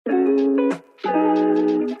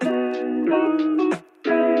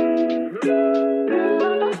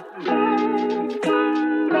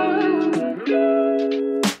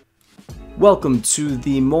Welcome to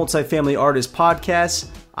the Multifamily Artist Podcast.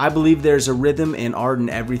 I believe there's a rhythm and art in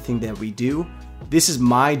everything that we do. This is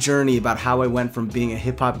my journey about how I went from being a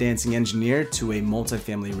hip-hop dancing engineer to a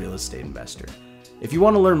multifamily real estate investor. If you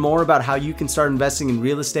want to learn more about how you can start investing in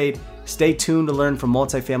real estate, stay tuned to learn from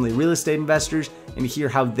multifamily real estate investors and hear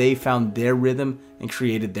how they found their rhythm and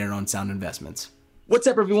created their own sound investments. What's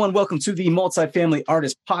up, everyone? Welcome to the Multifamily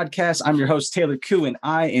Artist Podcast. I'm your host, Taylor Koo, and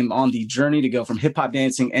I am on the journey to go from hip-hop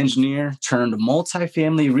dancing engineer turned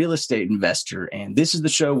multifamily real estate investor. And this is the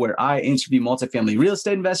show where I interview multifamily real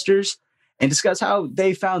estate investors and discuss how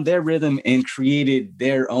they found their rhythm and created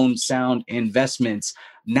their own sound investments.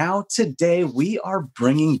 Now, today, we are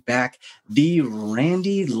bringing back the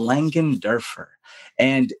Randy Langenderfer.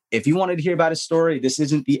 And if you wanted to hear about his story, this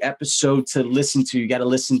isn't the episode to listen to. You got to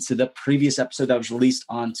listen to the previous episode that was released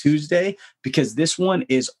on Tuesday, because this one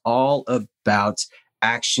is all about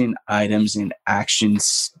action items and action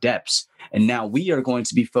steps. And now we are going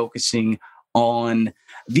to be focusing on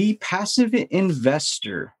the passive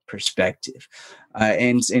investor perspective.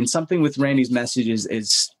 And something with Randy's message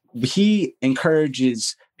is he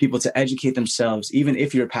encourages people to educate themselves, even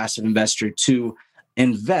if you're a passive investor, to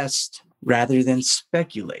invest rather than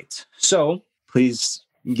speculate. So please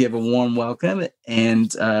give a warm welcome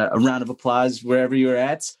and a round of applause wherever you're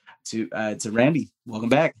at to Randy. Welcome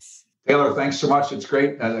back. Taylor, thanks so much. It's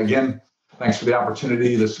great. Again, thanks for the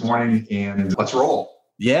opportunity this morning, and let's roll.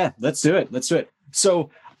 Yeah, let's do it.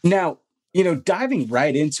 So now, diving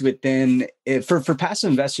right into it then, for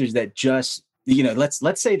passive investors that just,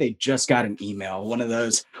 let's say they just got an email, one of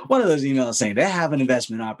those emails saying they have an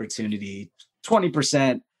investment opportunity,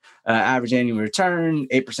 20%, average annual return,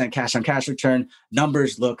 8% cash on cash return.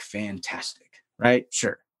 Numbers look fantastic, right?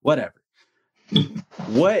 Sure, whatever.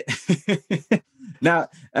 What now?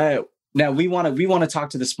 We want to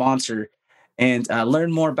talk to the sponsor and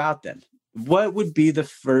learn more about them. What would be the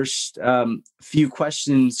first few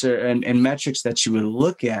questions and metrics that you would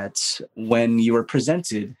look at when you were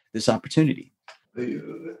presented this opportunity?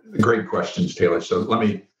 Great questions, Taylor. So let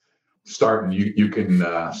me start, and you can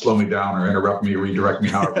slow me down or interrupt me, redirect me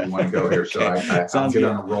however you want to go here. So I'll get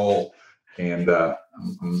on a roll, and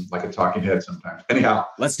I'm like a talking head sometimes. Anyhow,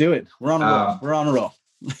 let's do it. We're on a roll. We're on a roll.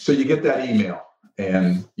 So you get that email,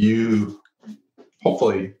 and you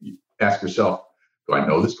hopefully ask yourself, do I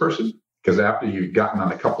know this person? Because after you've gotten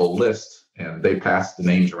on a couple of lists and they pass the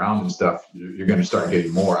names around and stuff, you're going to start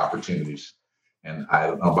getting more opportunities. And I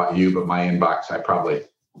don't know about you, but my inbox, I probably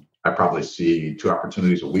see 2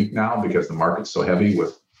 opportunities a week now because the market's so heavy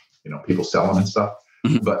with, people selling and stuff.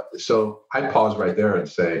 Mm-hmm. But so I pause right there and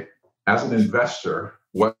say, as an investor,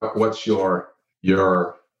 what's your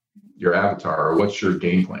avatar, or what's your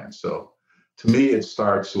game plan? So to me, it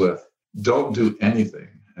starts with, don't do anything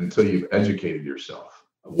until you've educated yourself.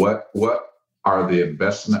 What are the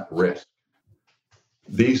investment risks?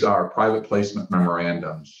 These are private placement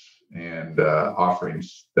memorandums and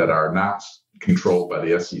offerings that are not controlled by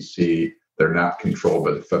the SEC. They're not controlled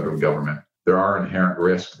by the federal government. There are inherent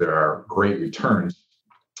risks. There are great returns,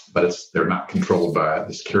 but they're not controlled by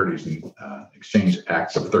the Securities and Exchange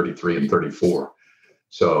Acts of 33 and 34.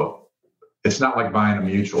 So it's not like buying a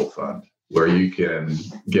mutual fund where you can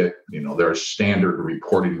get, there are standard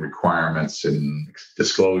reporting requirements and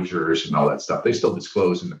disclosures and all that stuff. They still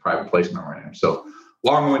disclose in the private placement memorandum. So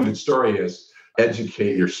long-winded story is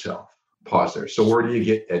educate yourself. Pause there. So where do you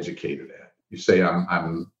get educated at? You say,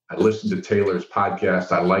 I listened to Taylor's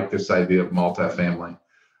podcast. I like this idea of multifamily.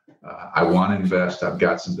 I want to invest. I've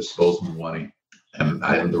got some disposable money, and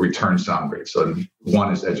the returns sound great. So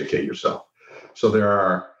one is educate yourself.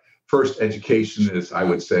 So first education is, I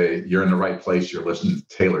would say, you're in the right place. You're listening to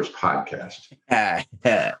Taylor's podcast.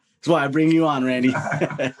 That's why I bring you on, Randy.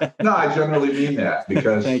 No, I generally mean that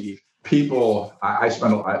because thank you. People,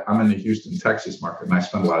 I'm in the Houston, Texas market, and I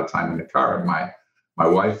spend a lot of time in the car. And my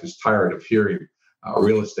wife is tired of hearing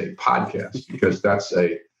real estate podcasts because that's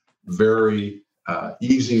a very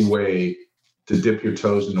easy way to dip your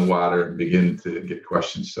toes in the water and begin to get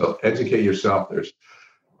questions. So educate yourself. There's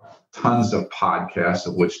tons of podcasts,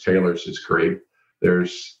 of which Taylor's is great.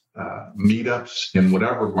 There's meetups in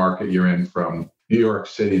whatever market you're in, from New York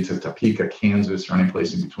City to Topeka, Kansas, or any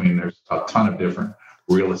place in between. There's a ton of different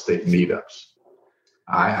real estate meetups.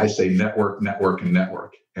 I say network.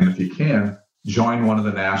 And if you can, join one of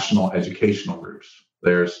the national educational groups.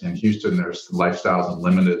 In Houston, there's Lifestyles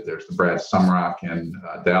Unlimited. There's the Brad Sumrock in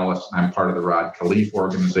Dallas. I'm part of the Rod Khalif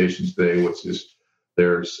organization today,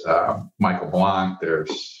 there's Michael Blanc.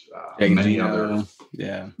 There's many other.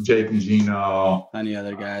 Yeah. Jake and Gino. Many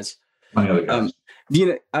other guys.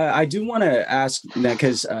 I do want to ask that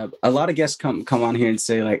because a lot of guests come on here and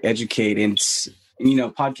say like educate, and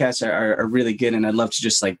podcasts are really good, and I'd love to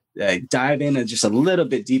just like dive in and just a little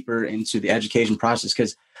bit deeper into the education process,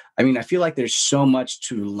 because I feel like there's so much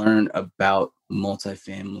to learn about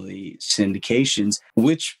multifamily syndications.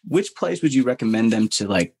 Which place would you recommend them to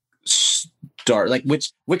like start? Like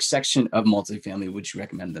which section of multifamily would you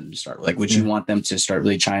recommend them to start? Like would you want them to start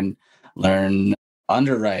really try and learn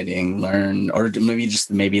underwriting, or maybe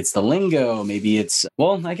it's the lingo, maybe it's,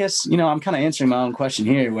 well, I guess, I'm kind of answering my own question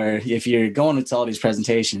here, where if you're going to all these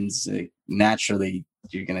presentations, naturally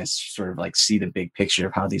you're going to sort of like see the big picture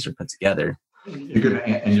of how these are put together.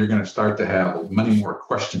 You're going to start to have many more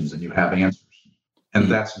questions than you have answers. And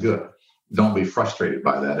that's good. Don't be frustrated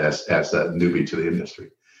by that as a newbie to the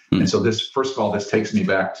industry. And so first of all, this takes me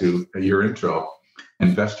back to your intro,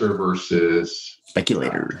 investor versus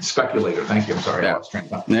speculator. Speculator. Thank you. I'm sorry. Yeah. I was trying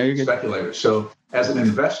to No, you're good. Speculator. So as an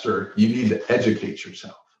investor, you need to educate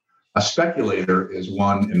yourself. A speculator is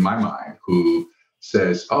one, in my mind, who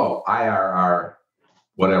says, oh, IRR,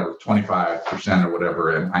 whatever, 25% or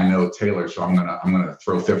whatever, and I know Taylor, so I'm gonna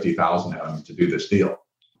throw 50,000 at him to do this deal.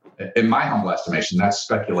 In my humble estimation, that's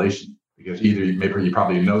speculation, because either maybe you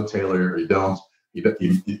probably know Taylor or you don't.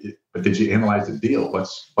 But did you analyze the deal?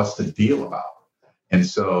 What's the deal about? And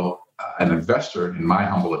so an investor, in my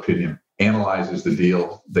humble opinion, analyzes the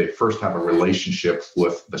deal. They first have a relationship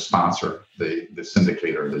with the sponsor, the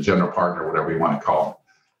syndicator, the general partner, whatever you want to call them.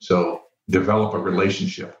 So develop a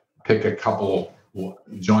relationship, pick a couple,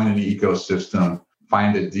 join an ecosystem,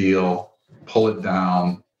 find a deal, pull it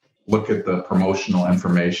down, look at the promotional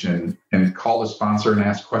information, and call the sponsor and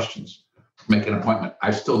ask questions. Make an appointment.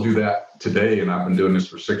 I still do that today, and I've been doing this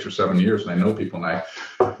for 6 or 7 years, and I know people.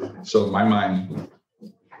 So in my mind,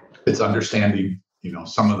 it's understanding,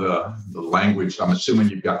 some of the language. I'm assuming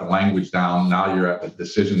you've got the language down. Now you're at the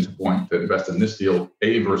decision point to invest in this deal,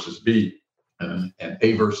 A versus B. And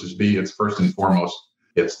A versus B, it's first and foremost,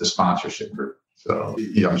 it's the sponsorship group. So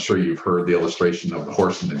I'm sure you've heard the illustration of the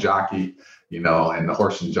horse and the jockey, and the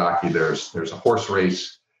horse and jockey, there's a horse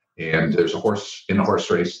race, and there's a horse in a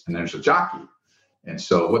horse race, and there's a jockey. And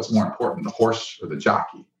so what's more important, the horse or the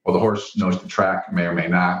jockey? Well, the horse knows the track, may or may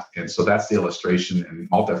not. And so that's the illustration in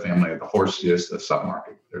multifamily. The horse is the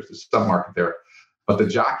submarket. There's the submarket there. But the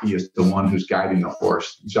jockey is the one who's guiding the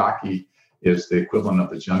horse. The jockey is the equivalent of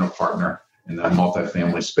the general partner in that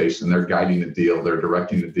multifamily space, and they're guiding the deal. They're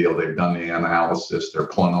directing the deal. They've done the analysis. They're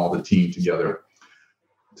pulling all the team together.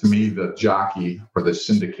 To me, the jockey or the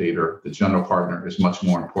syndicator, the general partner, is much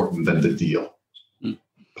more important than the deal.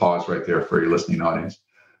 Pause right there for your listening audience.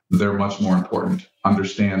 They're much more important.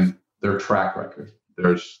 Understand their track record.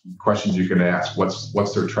 There's questions you can ask.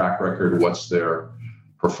 What's their track record? What's their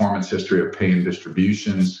performance history of paying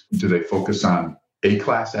distributions? Do they focus on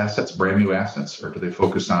A-class assets, brand new assets, or do they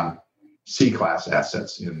focus on C-class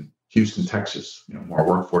assets in Houston, Texas? More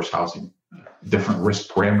workforce housing, different risk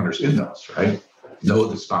parameters in those, right? Know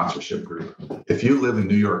the sponsorship group. If you live in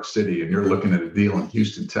New York City and you're looking at a deal in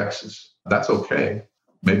Houston, Texas, that's okay.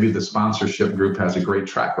 Maybe the sponsorship group has a great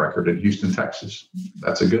track record in Houston, Texas.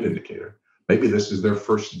 That's a good indicator. Maybe this is their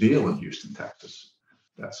first deal in Houston, Texas.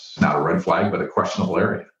 That's not a red flag, but a questionable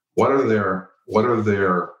area. What are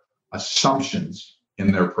their assumptions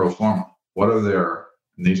in their pro forma? What are their,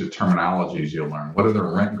 and these are terminologies you'll learn, what are their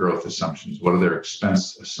rent growth assumptions? What are their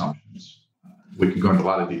expense assumptions? We can go into a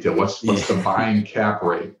lot of detail. What's the buying cap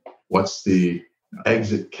rate? What's the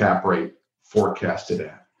exit cap rate forecasted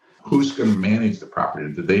at? Who's going to manage the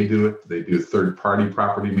property? Do they do it? Do they do third-party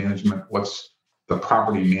property management? What's the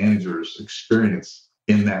property manager's experience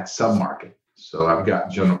in that submarket? So I've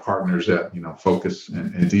got general partners that focus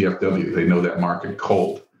in DFW. They know that market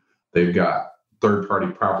cold. They've got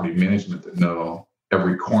third-party property management that know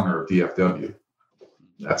every corner of DFW.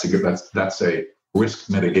 That's a risk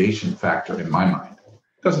mitigation factor in my mind.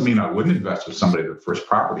 Doesn't mean I wouldn't invest with somebody at the first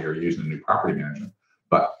property or using a new property management,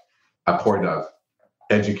 but a point of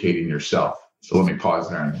educating yourself. So let me pause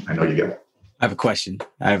there, and I know you get it. I have a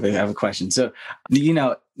question. So,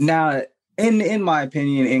 now in my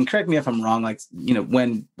opinion, and correct me if I'm wrong,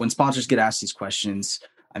 when sponsors get asked these questions,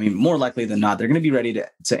 more likely than not, they're going to be ready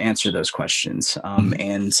to answer those questions.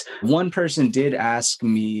 And one person did ask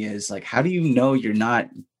me is like, how do you know you're not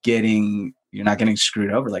getting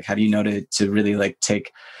screwed over? Like, how do you know to really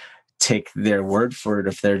take their word for it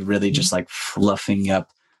if they're really just like fluffing up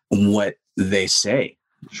what they say?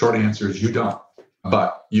 Short answer is you don't.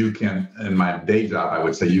 But you can, in my day job, I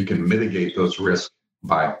would say you can mitigate those risks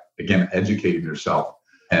by, again, educating yourself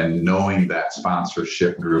and knowing that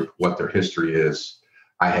sponsorship group, what their history is.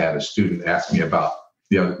 I had a student ask me about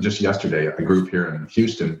just yesterday, a group here in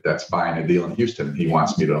Houston that's buying a deal in Houston. He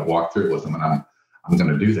wants me to walk through it with him, and I'm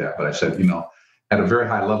going to do that. But I said, at a very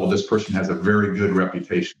high level, this person has a very good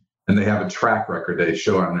reputation, and they have a track record they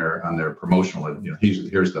show on their promotional.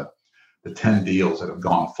 Here's the 10 deals that have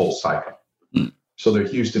gone full cycle. So they're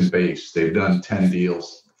Houston based. They've done 10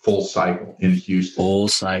 deals full cycle in Houston. Full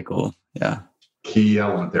cycle, yeah. Key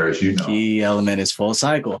element there, as you know. Key element is full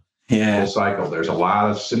cycle. Yeah. Full cycle. There's a lot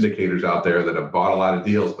of syndicators out there that have bought a lot of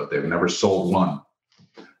deals, but they've never sold one.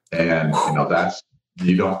 And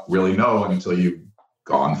you don't really know until you've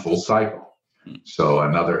gone full cycle. So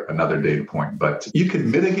another data point. But you can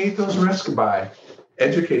mitigate those risks by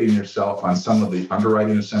educating yourself on some of the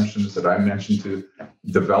underwriting assumptions that I mentioned, to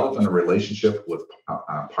developing a relationship with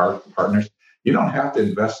partners. You don't have to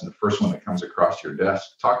invest in the first one that comes across your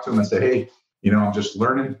desk. Talk to them and say, hey, I'm just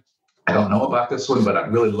learning. I don't know about this one, but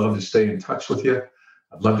I'd really love to stay in touch with you.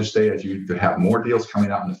 I'd love to stay as you have more deals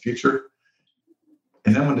coming out in the future.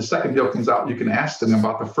 And then when the second deal comes out, you can ask them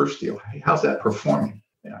about the first deal. Hey, how's that performing?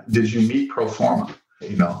 Did you meet pro forma?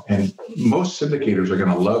 And most syndicators are going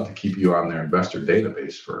to love to keep you on their investor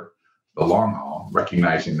database for the long haul,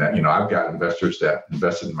 recognizing that, I've got investors that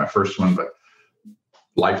invested in my first one, but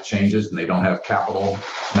life changes and they don't have capital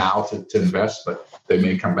now to invest, but they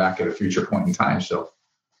may come back at a future point in time. So,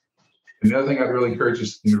 and the other thing I'd really encourage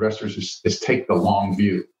investors is take the long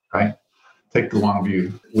view, right? Take the long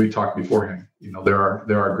view. We talked beforehand. There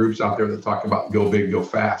are groups out there that talk about go big, go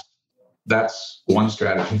fast. That's one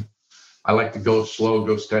strategy. I like to go slow,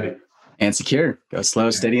 go steady. And secure. Go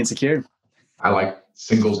slow, steady, and secure. I like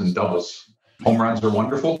singles and doubles. Home runs are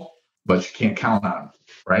wonderful, but you can't count on them,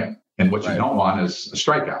 right? And what you don't want is a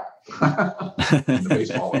strikeout in the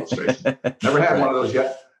baseball illustration. Never had one of those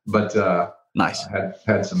yet, but nice.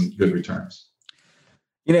 Had some good returns.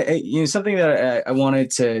 Something that I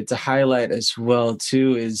wanted to highlight as well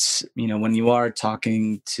too is, when you are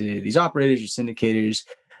talking to these operators or syndicators,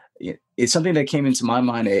 it's something that came into my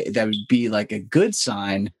mind that would be like a good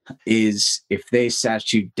sign is if they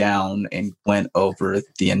sat you down and went over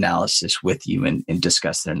the analysis with you and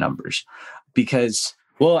discussed their numbers. Because,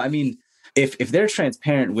 if they're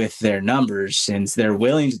transparent with their numbers and they're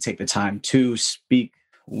willing to take the time to speak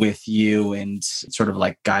with you and sort of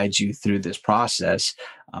like guide you through this process,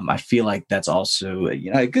 I feel like that's also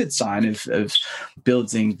a good sign of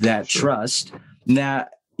building that trust. Now,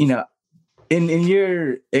 in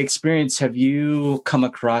your experience, have you come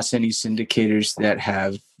across any syndicators that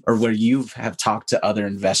have, or where you have talked to other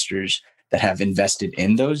investors that have invested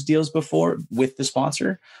in those deals before with the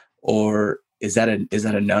sponsor, or is that a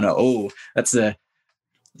no-no? Oh, is that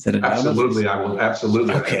a no-no? Absolutely, I will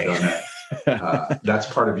absolutely okay. have done that. That's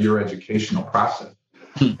part of your educational process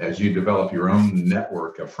as you develop your own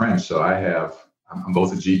network of friends. So I'm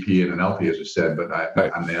both a GP and an LP, as you said, but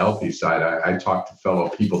on the LP side, I talk to fellow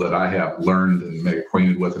people that I have learned and made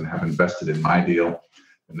acquainted with and have invested in my deal,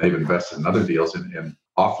 and they've invested in other deals. And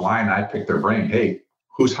offline, I pick their brain. Hey,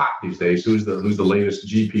 who's hot these days? Who's the latest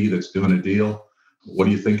GP that's doing a deal? What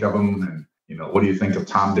do you think of them? And what do you think of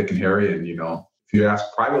Tom, Dick, and Harry? And if you ask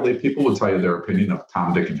privately, people will tell you their opinion of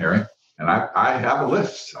Tom, Dick, and Harry. And I have a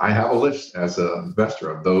list. I have a list as an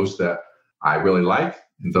investor of those that I really like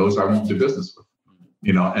and those I won't do business with.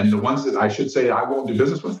 And the ones that I should say I won't do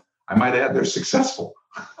business with, I might add they're successful.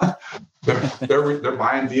 they're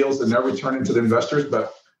buying deals and they're returning to the investors,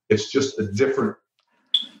 but it's just a different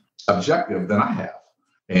objective than I have.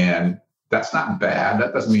 And that's not bad.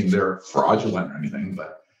 That doesn't mean they're fraudulent or anything,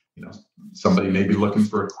 but somebody may be looking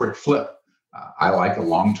for a quick flip. I like a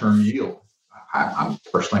long-term yield. I'm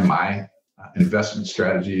personally, my investment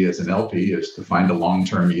strategy as an LP is to find a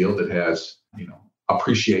long-term yield that has,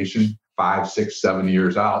 appreciation 5, 6, 7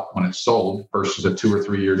 years out when it's sold versus a 2 or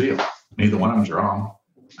 3 year deal. Neither one of them's wrong.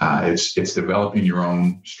 It's developing your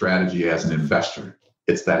own strategy as an investor.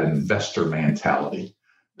 It's that investor mentality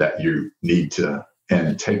that you need to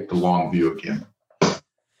and take the long view again.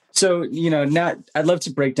 So, now I'd love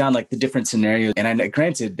to break down like the different scenarios. And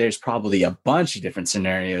granted, there's probably a bunch of different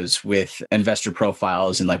scenarios with investor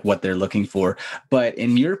profiles and like what they're looking for. But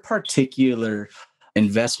in your particular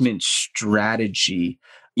investment strategy,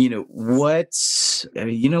 what's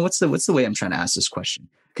the way I'm trying to ask this question?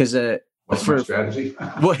 Because what's my strategy?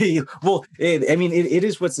 It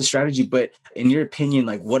is what's the strategy, but in your opinion,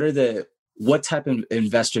 like what type of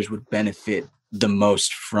investors would benefit the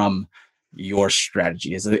most from your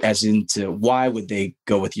strategy, as into why would they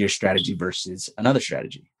go with your strategy versus another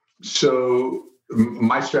strategy? So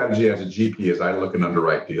my strategy as a GP is I look and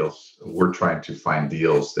underwrite deals. We're trying to find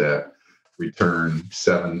deals that return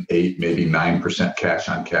 7, 8, maybe 9% cash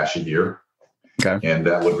on cash a year. Okay. And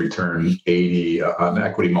that would return 80, an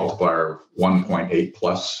equity multiplier of 1.8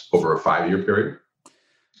 plus over a 5-year period.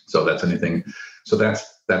 So that's anything. So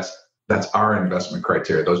that's our investment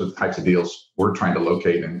criteria. Those are the types of deals we're trying to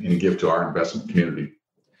locate and give to our investment community.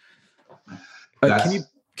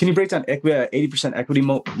 Can you break down 80% equity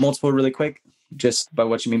multiple really quick, just by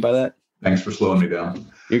what you mean by that? Thanks for slowing me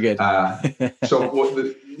down. You're good. So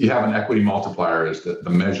you have an equity multiplier is the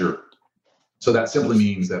measure. So that simply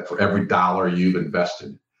means that for every dollar you've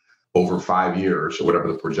invested over 5 years, or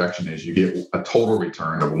whatever the projection is, you get a total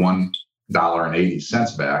return of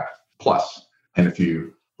 $1.80 back plus. And if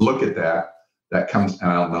you look at that comes,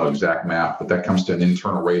 and I don't know exact math, but that comes to an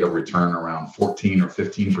internal rate of return around 14 or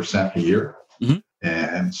 15% a year. Mm-hmm.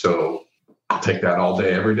 And so I'll take that all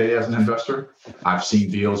day, every day as an investor. I've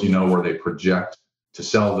seen deals, where they project to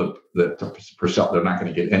sell they're not going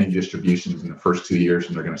to get any distributions in the first 2 years,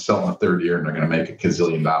 and they're going to sell in the third year, and they're going to make $1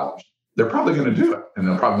 gazillion. They're probably going to do it, and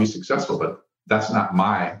they'll probably be successful, but that's not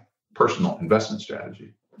my personal investment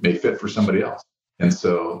strategy. It may fit for somebody else. And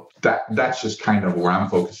so that's just kind of where I'm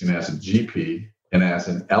focusing as a GP. And as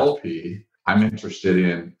an LP, I'm interested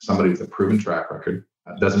in somebody with a proven track record.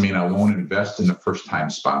 That doesn't mean I won't invest in a first-time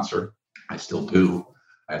sponsor. I still do,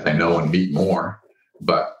 as I know and meet more.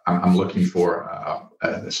 But I'm looking for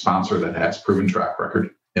a sponsor that has proven track record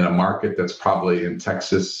in a market that's probably in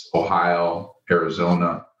Texas, Ohio,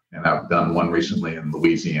 Arizona, and I've done one recently in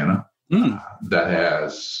Louisiana that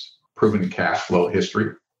has proven cash flow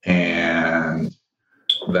history, and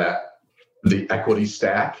that the equity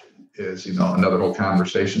stack is, another whole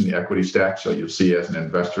conversation, the equity stack. So you'll see as an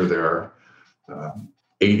investor, there are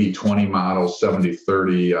 80-20 models,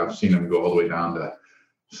 70-30. I've seen them go all the way down to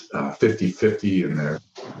 50-50, and there's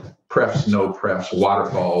prefs, no prefs,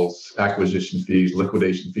 waterfalls, acquisition fees,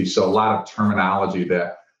 liquidation fees. So a lot of terminology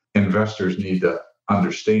that investors need to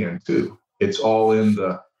understand too. It's all in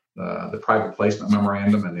the private placement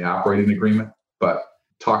memorandum and the operating agreement, but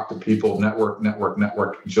talk to people, network,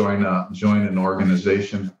 join an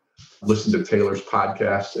organization, listen to Taylor's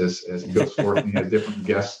podcast as he goes forth, and he has different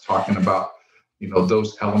guests talking about,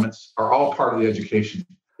 those elements are all part of the education.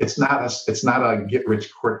 It's not a get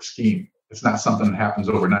rich quick scheme. It's not something that happens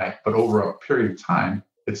overnight, but over a period of time,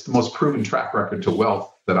 it's the most proven track record to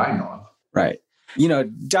wealth that I know of. Right.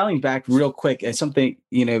 Dialing back real quick at something,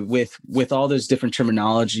 with all those different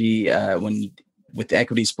terminology, with the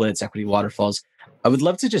equity splits, equity waterfalls, I would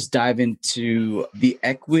love to just dive into the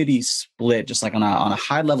equity split, just like on a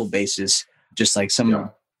high level basis, just like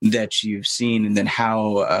some that you've seen, and then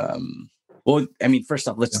how, first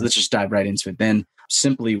off, let's just dive right into it. Then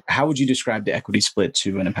simply, how would you describe the equity split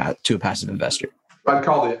to a passive investor? I'd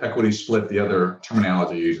call the equity split, the other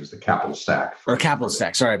terminology used is the capital stack. Or capital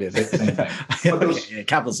stack, sorry about that. Same thing. But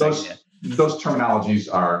capital stack. Those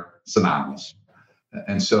terminologies are synonymous.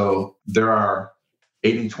 And so there are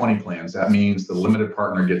 80-20 plans. That means the limited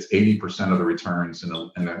partner gets 80% of the returns and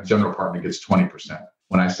the general partner gets 20%.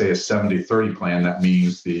 When I say a 70-30 plan, that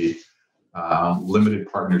means the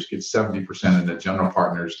limited partners get 70% and the general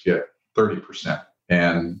partners get 30%.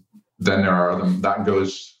 And then there are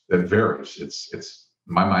it varies. It's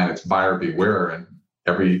in my mind, it's buyer beware, and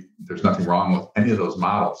there's nothing wrong with any of those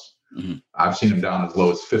models. Mm-hmm. I've seen them down as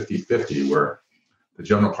low as 50-50, where the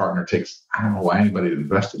general partner takes, I don't know why anybody would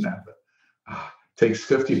invest in that, but takes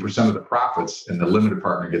 50% of the profits and the limited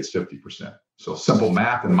partner gets 50%. So simple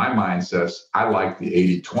math in my mind says, I like the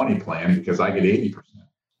 80-20 plan because I get 80%.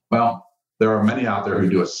 Well, there are many out there who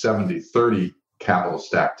do a 70-30 capital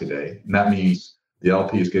stack today. And that means the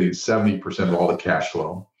LP is getting 70% of all the cash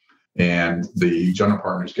flow and the general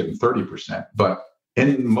partner is getting 30%. But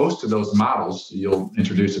in most of those models, you'll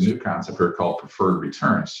introduce a new concept here called preferred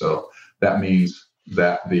returns. So that means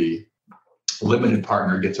that the limited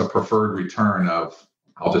partner gets a preferred return of,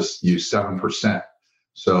 I'll just use 7%.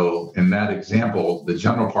 So in that example, the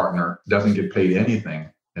general partner doesn't get paid anything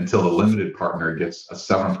until the limited partner gets a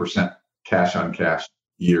 7% cash on cash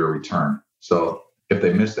year return. So if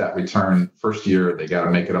they miss that return first year, they got to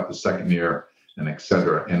make it up the second year, and et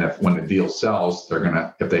cetera. And when the deal sells,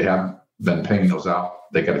 if they haven't been paying those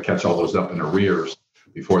out, they got to catch all those up in arrears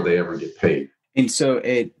before they ever get paid. And so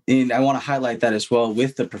I want to highlight that as well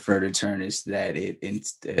with the preferred return is that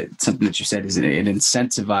it's something that you said is it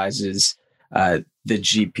incentivizes the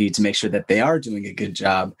GP to make sure that they are doing a good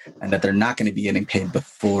job and that they're not going to be getting paid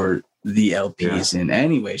before the LPs in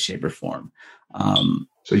any way, shape, or form.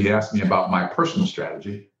 So you asked me about my personal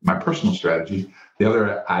strategy. The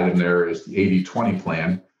other item there is the 80-20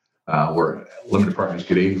 plan, where limited partners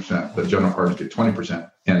get 80%, but general partners get 20%.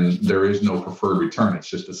 And there is no preferred return. It's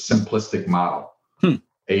just a simplistic model,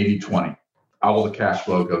 80-20. All the cash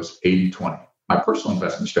flow goes 80-20. my personal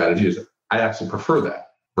investment strategy is I actually prefer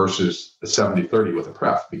that versus the 70-30 with a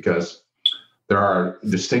pref, because there are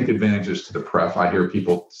distinct advantages to the pref. I hear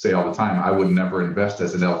people say all the time, I would never invest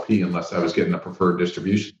as an LP unless I was getting a preferred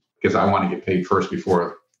distribution because I want to get paid first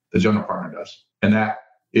before the general partner does. And that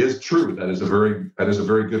is true. That is a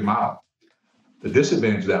very good model. The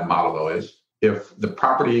disadvantage of that model, though, is if the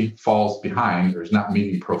property falls behind or is not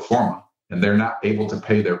meeting pro forma and they're not able to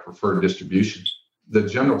pay their preferred distribution, the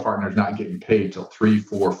general partner is not getting paid till 3,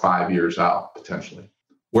 4, 5 years out, potentially.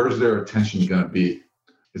 Where's their attention going to be?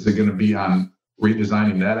 Is it going to be on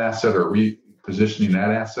redesigning that asset or repositioning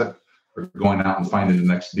that asset, or going out and finding the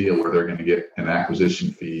next deal where they're going to get an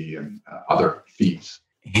acquisition fee and other fees?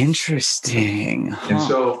 Interesting. And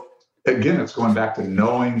so, again, it's going back to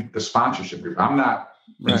knowing the sponsorship group. I'm not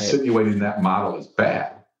insinuating that model is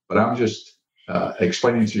bad, but I'm just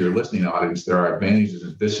explaining to your listening audience there are advantages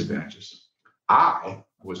and disadvantages. I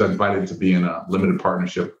was invited to be in a limited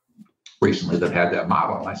partnership recently that had that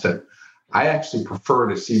model, and I said, I actually prefer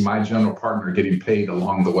to see my general partner getting paid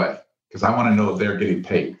along the way because I want to know they're getting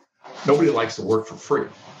paid. Nobody likes to work for free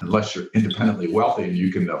unless you're independently wealthy and you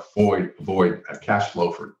can avoid a cash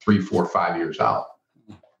flow for 3, 4, 5 years out.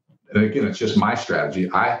 And again, it's just my strategy.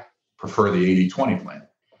 I prefer the 80-20 plan.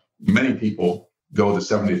 Many people go the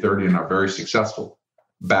 70-30 and are very successful.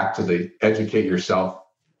 Back to the educate yourself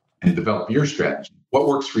and develop your strategy. What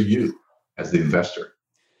works for you as the investor?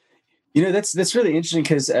 That's really interesting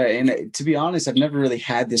because, and to be honest, I've never really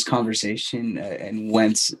had this conversation and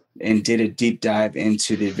went and did a deep dive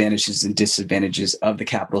into the advantages and disadvantages of the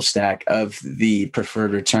capital stack of the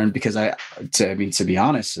preferred return. Because to be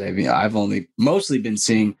honest, I've only mostly been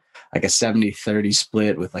seeing like a 70-30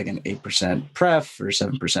 split with like an 8% pref or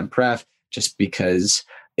 7% pref, just because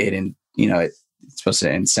it's supposed to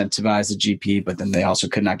incentivize the GP, but then they also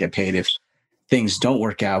could not get paid if things don't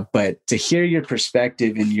work out. But to hear your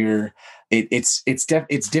perspective and it's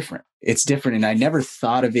different. It's different. And I never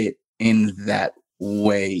thought of it in that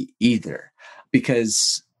way either,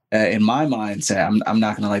 because in my mind, I'm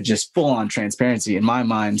not going to like just full on transparency. In my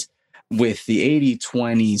mind, with the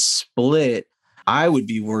 80-20 split, I would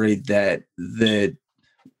be worried that I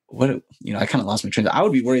kind of lost my train. I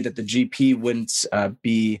would be worried that the GP wouldn't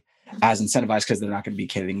be as incentivized because they're not going to be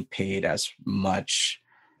getting paid as much.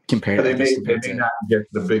 Compared, they may not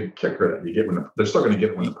get the big kicker that you get they're still going to get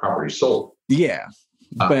it when the property's sold. Yeah,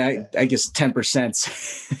 but I guess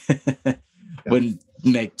 10% wouldn't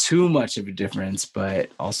make too much of a difference. But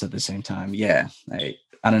also at the same time,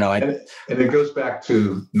 I don't know. And it goes back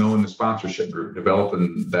to knowing the sponsorship group,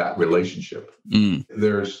 developing that relationship. And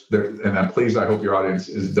I'm pleased. I hope your audience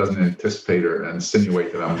doesn't anticipate or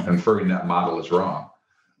insinuate that I'm inferring that model is wrong.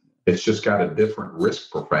 It's just got a different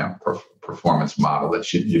risk performance model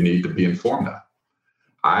that you need to be informed on.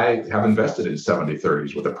 I have invested in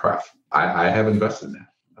 70-30s with a pref. I have invested in that.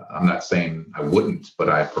 I'm not saying I wouldn't, but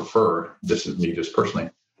I prefer, this is me just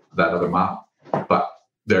personally, that other model. But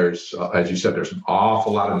there's, as you said, there's an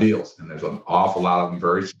awful lot of deals, and there's an awful lot of them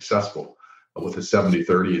very successful with a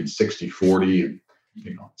 70-30 and 60-40,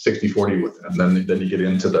 and 60-40 with, and then you get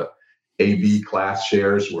into the AB class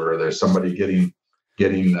shares where there's somebody getting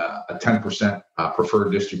a 10%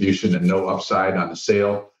 preferred distribution and no upside on the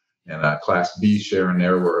sale, and a class B share in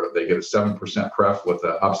there where they get a 7% pref with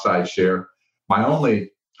an upside share. I'm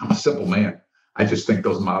a simple man. I just think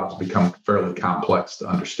those models become fairly complex to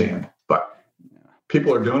understand, but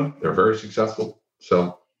people are they're very successful.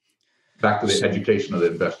 So back to the education of the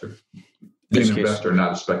investor, being an investor,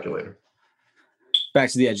 not a speculator. Back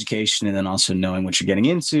to the education, and then also knowing what you're getting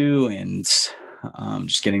into, and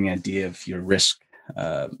just getting an idea of your risk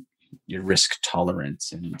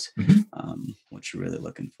tolerance and what you're really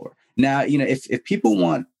looking for. Now, if people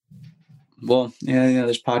want,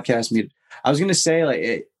 there's podcasts. I was going to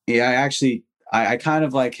say I kind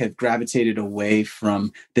of like have gravitated away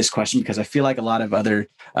from this question because I feel like a lot of other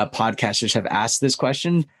podcasters have asked this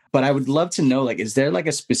question, but I would love to know, is there like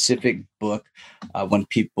a specific book when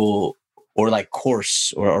people, or like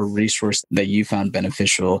course or resource that you found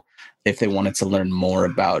beneficial if they wanted to learn more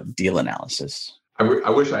about deal analysis?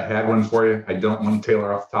 I wish I had one for you. I don't want to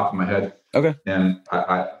tailor off the top of my head. Okay. And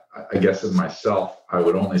I guess as myself, I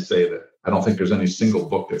would only say that I don't think there's any single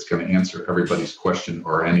book that's going to answer everybody's question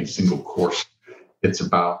or any single course. It's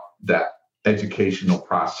about that educational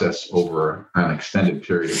process over an extended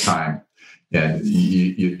period of time. And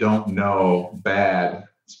you don't know bad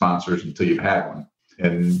sponsors until you've had one.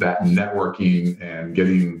 And that networking and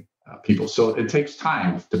getting people. So it takes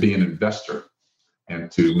time to be an investor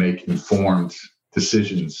and to make informed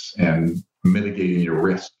decisions and mitigating your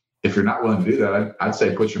risk. If you're not willing to do that, I'd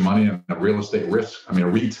say put your money in a real estate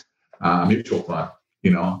REIT, mutual fund.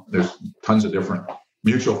 There's tons of different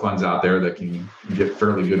mutual funds out there that can get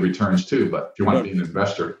fairly good returns too. But if you want to be an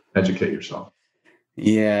investor, educate yourself.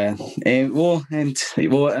 Yeah, and at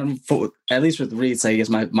least with REITs, I guess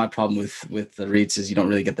my problem with the REITs is you don't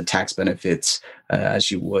really get the tax benefits as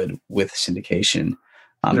you would with syndication.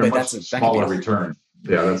 They're but much smaller return.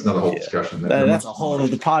 Yeah, that's another whole discussion. That's a whole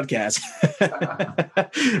other podcast.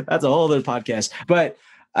 That's a whole other podcast. But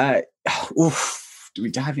do we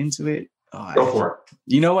dive into it? Go for it.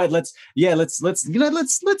 You know what? Let's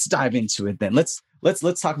dive into it then. Let's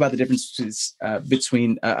talk about the differences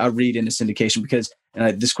between a REIT and a syndication, because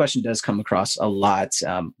this question does come across a lot,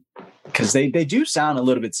 because they do sound a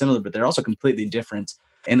little bit similar, but they're also completely different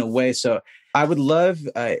in a way. So I would love,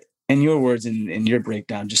 in your words, in your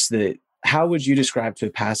breakdown, just how would you describe to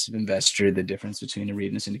a passive investor the difference between a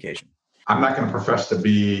REIT and a syndication? I'm not going to profess to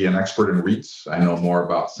be an expert in REITs. I know more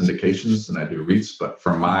about syndications than I do REITs, but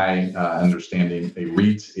from my understanding, a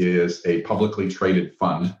REIT is a publicly traded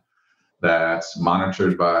fund that's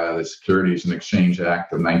monitored by the Securities and Exchange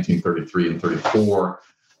Act of 1933 and 34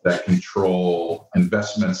 that control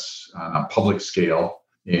investments on a public scale.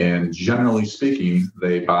 And generally speaking,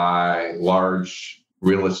 they buy large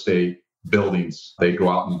real estate buildings. They go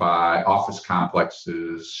out and buy office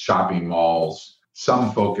complexes, shopping malls.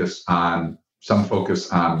 Some focus on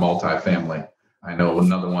multifamily. I know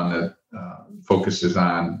another one that focuses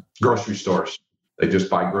on grocery stores. They just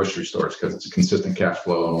buy grocery stores because it's a consistent cash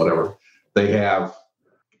flow and whatever. They have,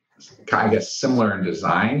 I guess, similar in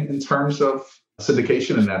design in terms of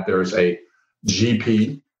syndication, in that there's a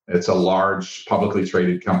GP. It's a large publicly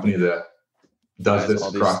traded company that does this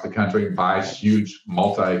across the country, buys huge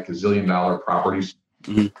multi-gazillion dollar properties,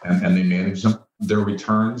 and they manage them. Their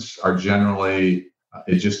returns are generally,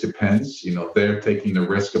 it just depends. They're taking the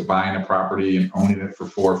risk of buying a property and owning it for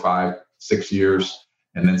 4, 5, 6 years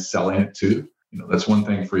and then selling it too. That's one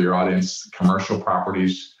thing for your audience. Commercial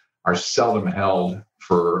properties are seldom held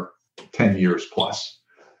for 10 years plus,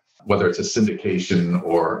 whether it's a syndication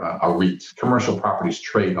or a REIT. Commercial properties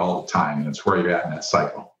trade all the time, and it's where you're at in that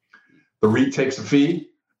cycle. The REIT takes a fee,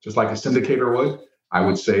 just like a syndicator would. I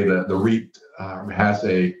would say that the REIT has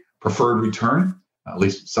a preferred return. At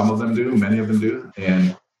least some of them do, many of them do.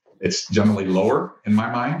 And it's generally lower in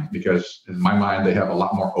my mind, because in my mind, they have a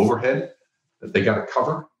lot more overhead that they got to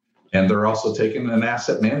cover. And they're also taking an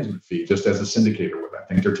asset management fee, just as a syndicator would. I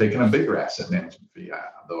think they're taking a bigger asset management fee,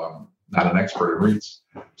 though I'm not an expert in REITs.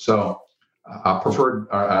 So a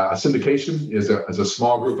syndication is a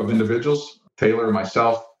small group of individuals, Taylor and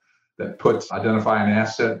myself, that identify an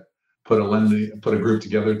asset, put a group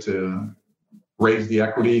together to raise the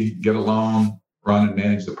equity, get a loan, run and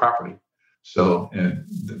manage the property. So, and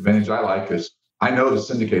the advantage I like is I know the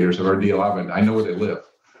syndicators of our deal. I know where they live,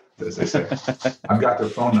 as they say. I've got their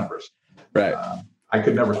phone numbers. Right. I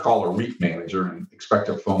could never call a REIT manager and expect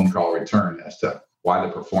a phone call return as to why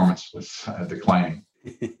the performance was declining.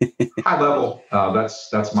 High level,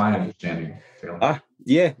 that's my understanding, Taylor.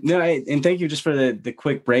 Yeah, no, and thank you just for the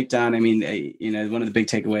quick breakdown. I mean, one of the big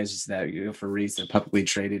takeaways is that for REITs, they're publicly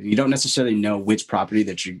traded. You don't necessarily know which property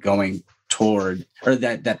that you're going toward, or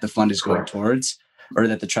that the fund is going towards, or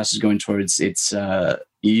that the trust is going towards. It's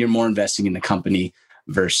you're more investing in the company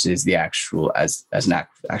versus the actual as an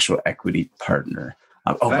actual equity partner.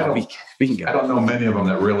 We can go. I don't know many of them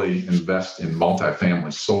that really invest in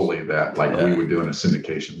multifamily solely we would do in a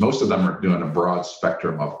syndication. Most of them are doing a broad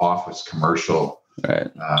spectrum of office, commercial, right,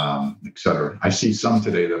 et cetera. I see some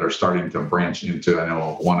today that are starting to branch into, I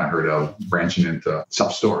know one I heard of, branching into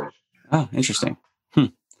self-storage. Oh, interesting.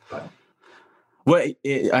 Well,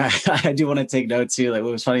 I do want to take note too. Like,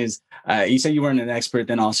 what was funny is you said you weren't an expert,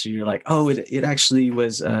 then also you're like, oh, it actually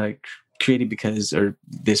was created because, or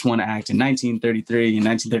this one act in 1933 and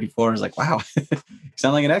 1934. I was like, wow, you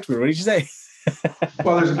sound like an expert. What did you say?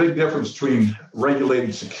 Well, there's a big difference between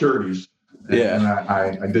regulated securities. And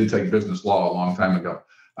I did take business law a long time ago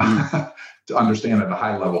to understand at a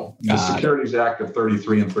high level. The Securities Act of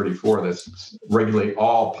 33 and 34 that regulate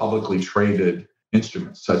all publicly traded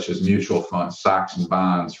instruments such as mutual funds, stocks and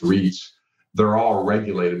bonds, REITs. They're all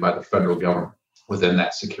regulated by the federal government within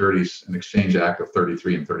that Securities and Exchange Act of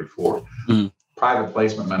 33 and 34. Private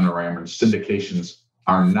placement memorandums, syndications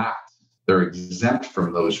are not. They're exempt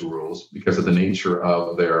from those rules because of the nature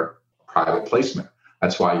of their private placement.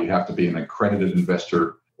 That's why you have to be an accredited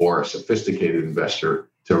investor or a sophisticated investor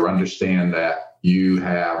to understand that you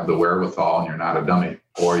have the wherewithal and you're not a dummy,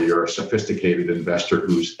 or you're a sophisticated investor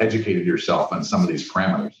who's educated yourself on some of these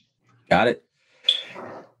parameters. Got it.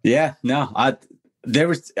 Yeah, no,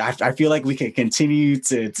 I feel like we can continue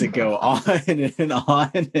to go on and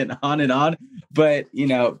on and on and on, but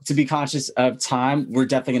to be conscious of time, we're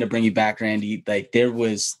definitely going to bring you back, Randy. Like I've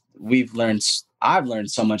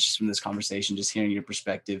learned so much from this conversation, just hearing your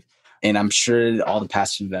perspective. And I'm sure all the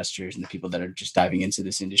passive investors and the people that are just diving into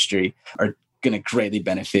this industry are going to greatly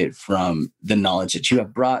benefit from the knowledge that you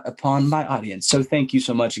have brought upon my audience. So thank you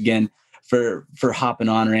so much again for hopping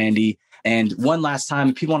on, Randy. And one last time,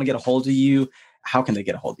 if people want to get a hold of you, how can they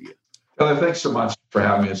get a hold of you? Well, thanks so much for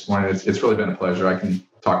having me this morning. It's really been a pleasure. I can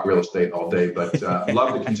talk real estate all day, but I'd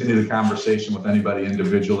love to continue the conversation with anybody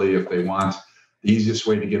individually if they want. The easiest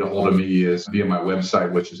way to get a hold of me is via my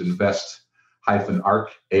website, which is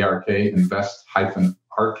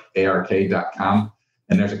invest-arc.com.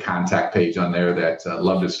 And there's a contact page on there that I'd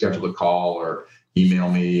love to schedule a call or email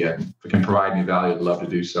me. And if it can provide any value, I'd love to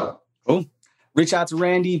do so. Cool. Reach out to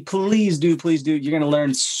Randy. Please do. You're going to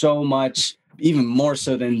learn so much, even more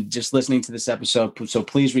so than just listening to this episode. So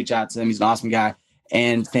please reach out to him. He's an awesome guy.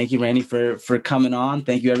 And thank you, Randy, for coming on.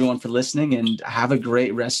 Thank you, everyone, for listening, and have a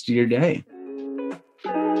great rest of your day.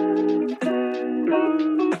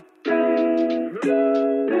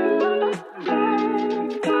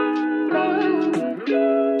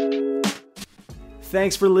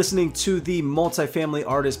 Thanks for listening to the Multifamily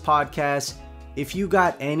Artist Podcast. If you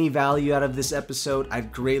got any value out of this episode,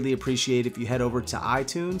 I'd greatly appreciate if you head over to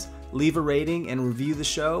iTunes, leave a rating, and review the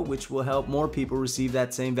show, which will help more people receive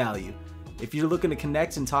that same value. If you're looking to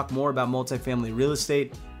connect and talk more about multifamily real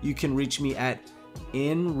estate, you can reach me at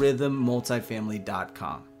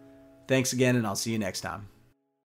inrhythmmultifamily.com. Thanks again, and I'll see you next time.